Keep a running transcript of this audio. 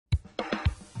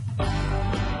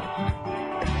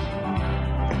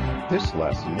This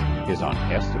lesson is on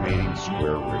estimating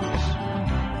square roots.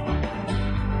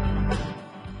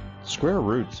 Square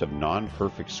roots of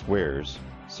non-perfect squares,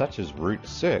 such as root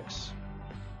 6,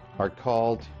 are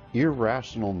called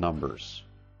irrational numbers.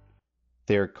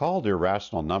 They are called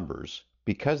irrational numbers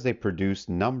because they produce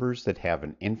numbers that have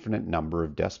an infinite number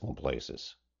of decimal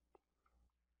places.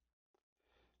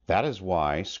 That is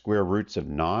why square roots of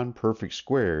non-perfect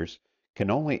squares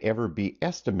can only ever be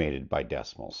estimated by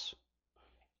decimals,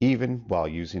 even while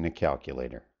using a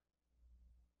calculator.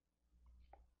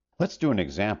 Let's do an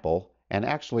example and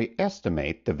actually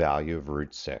estimate the value of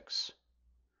root 6.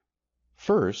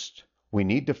 First, we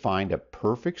need to find a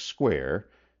perfect square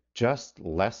just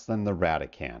less than the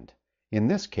radicand, in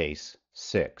this case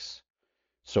 6.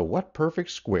 So what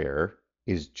perfect square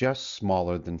is just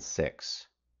smaller than 6?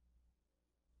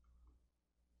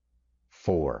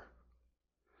 4.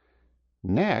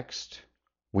 Next,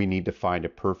 we need to find a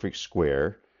perfect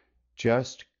square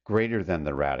just greater than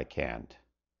the radicand.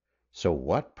 So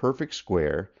what perfect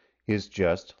square is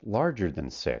just larger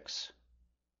than 6?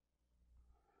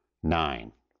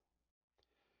 9.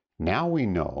 Now we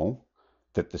know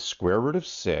that the square root of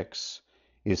 6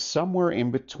 is somewhere in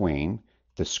between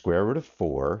the square root of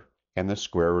 4 and the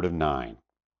square root of 9.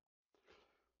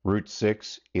 Root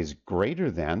 6 is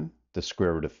greater than the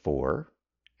square root of 4,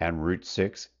 and root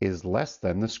 6 is less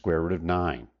than the square root of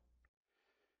 9.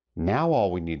 Now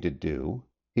all we need to do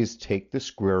is take the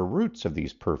square roots of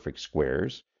these perfect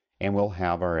squares, and we'll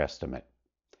have our estimate.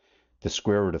 The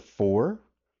square root of 4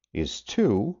 is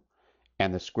 2,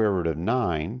 and the square root of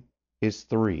 9 is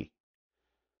 3.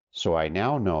 So I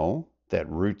now know that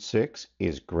root 6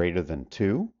 is greater than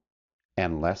 2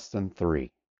 and less than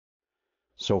 3.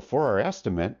 So for our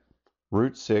estimate,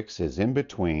 root 6 is in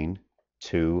between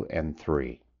 2 and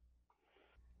 3.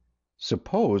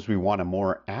 Suppose we want a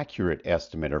more accurate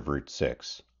estimate of root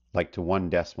 6, like to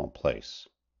 1 decimal place.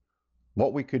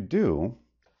 What we could do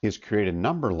is create a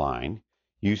number line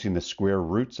using the square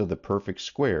roots of the perfect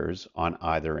squares on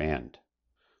either end.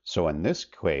 So in this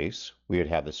case, we would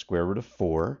have the square root of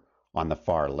 4 on the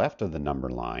far left of the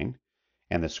number line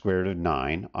and the square root of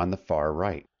 9 on the far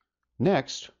right.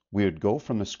 Next, we would go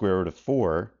from the square root of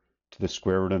 4 to the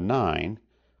square root of 9,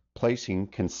 placing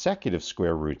consecutive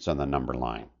square roots on the number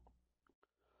line.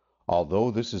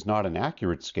 Although this is not an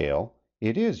accurate scale,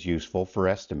 it is useful for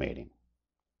estimating.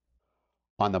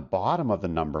 On the bottom of the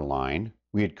number line,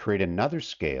 we would create another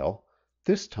scale,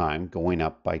 this time going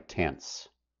up by tenths.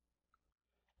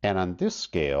 And on this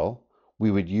scale,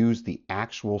 we would use the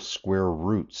actual square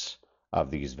roots of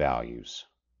these values.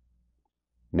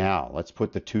 Now, let's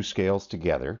put the two scales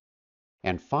together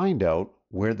and find out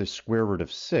where the square root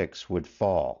of 6 would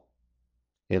fall.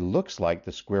 It looks like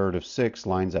the square root of 6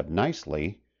 lines up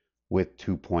nicely with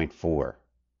 2.4.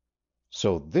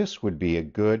 So this would be a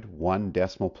good 1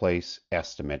 decimal place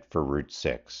estimate for root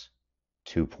 6,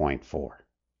 2.4.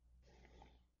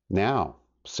 Now,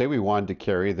 say we wanted to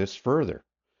carry this further.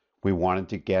 We wanted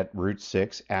to get root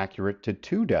 6 accurate to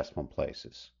 2 decimal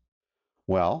places.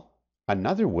 Well,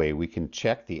 another way we can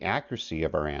check the accuracy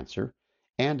of our answer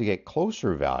and to get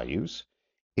closer values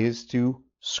is to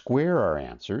square our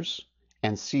answers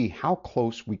and see how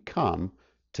close we come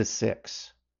to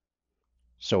 6.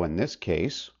 So in this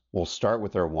case, we'll start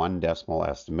with our 1 decimal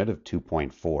estimate of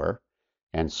 2.4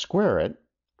 and square it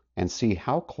and see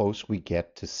how close we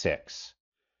get to 6.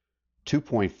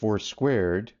 2.4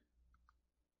 squared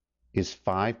is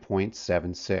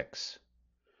 5.76.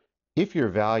 If your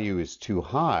value is too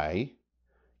high,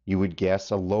 you would guess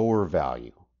a lower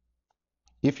value.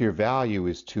 If your value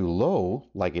is too low,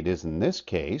 like it is in this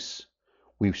case,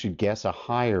 we should guess a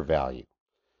higher value.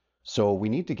 So we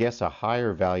need to guess a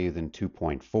higher value than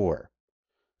 2.4.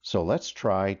 So let's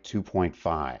try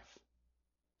 2.5.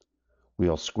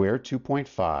 We'll square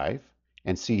 2.5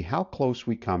 and see how close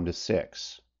we come to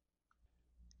 6.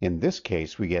 In this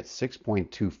case, we get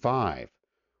 6.25,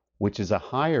 which is a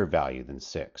higher value than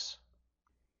 6.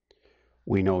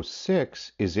 We know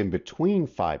 6 is in between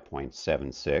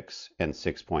 5.76 and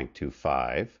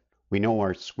 6.25. We know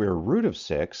our square root of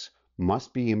 6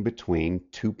 must be in between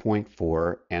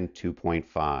 2.4 and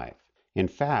 2.5. In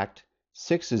fact,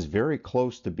 6 is very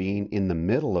close to being in the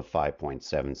middle of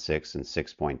 5.76 and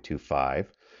 6.25,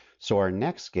 so our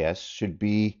next guess should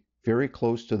be very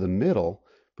close to the middle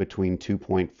between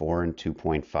 2.4 and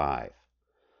 2.5.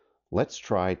 Let's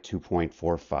try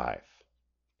 2.45.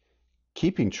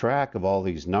 Keeping track of all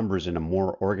these numbers in a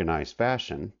more organized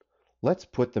fashion, let's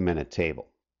put them in a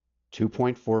table.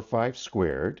 2.45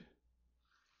 squared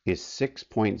is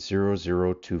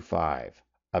 6.0025,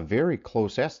 a very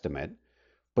close estimate,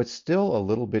 but still a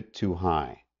little bit too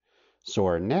high. So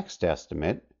our next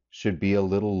estimate should be a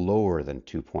little lower than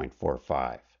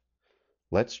 2.45.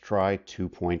 Let's try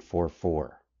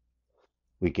 2.44.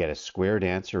 We get a squared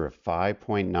answer of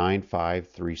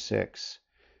 5.9536.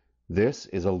 This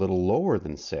is a little lower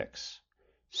than 6.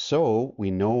 So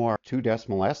we know our two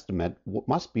decimal estimate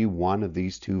must be one of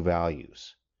these two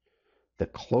values. The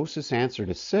closest answer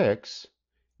to 6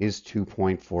 is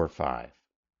 2.45.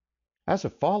 As a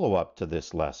follow-up to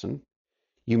this lesson,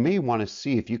 you may want to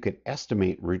see if you could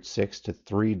estimate root 6 to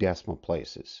 3 decimal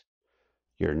places.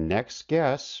 Your next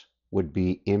guess would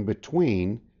be in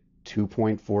between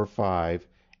 2.45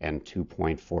 and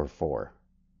 2.44.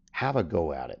 Have a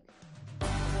go at it.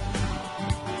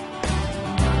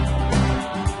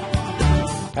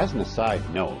 As an aside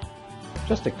note,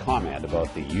 just a comment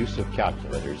about the use of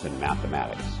calculators in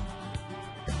mathematics.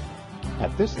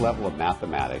 At this level of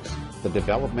mathematics, the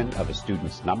development of a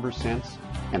student's number sense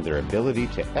and their ability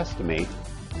to estimate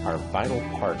are vital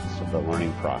parts of the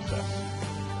learning process.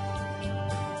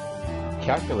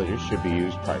 Calculators should be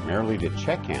used primarily to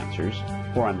check answers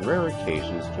or on rare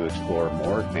occasions to explore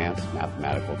more advanced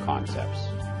mathematical concepts.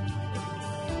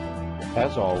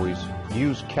 As always,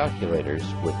 use calculators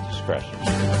with discretion.